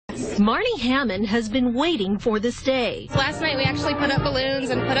Marnie Hammond has been waiting for this day. Last night we actually put up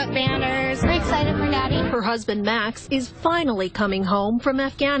balloons and put up banners. We're excited for Daddy. Her husband Max is finally coming home from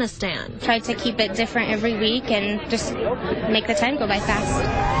Afghanistan. Tried to keep it different every week and just make the time go by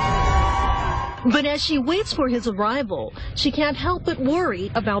fast. But as she waits for his arrival, she can't help but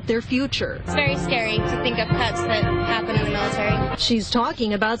worry about their future. It's very scary to think of cuts that happen in the military. She's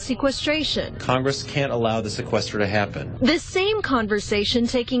talking about sequestration. Congress can't allow the sequester to happen. This same conversation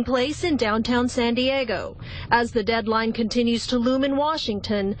taking place in downtown San Diego. As the deadline continues to loom in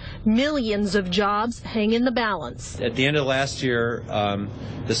Washington, millions of jobs hang in the balance. At the end of last year,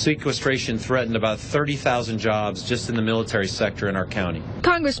 the sequestration threatened about 30,000 jobs just in the military sector in our county.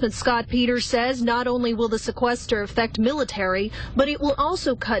 Congressman Scott Peters says not only will the sequester affect military, but it will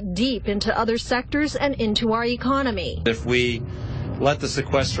also cut deep into other sectors and into our economy. If we let the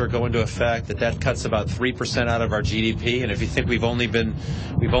sequester go into effect, that cuts about 3% out of our GDP, and if you think we've only been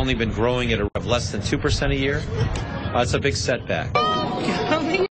growing at a rate of less than 2% a year, it's a big setback.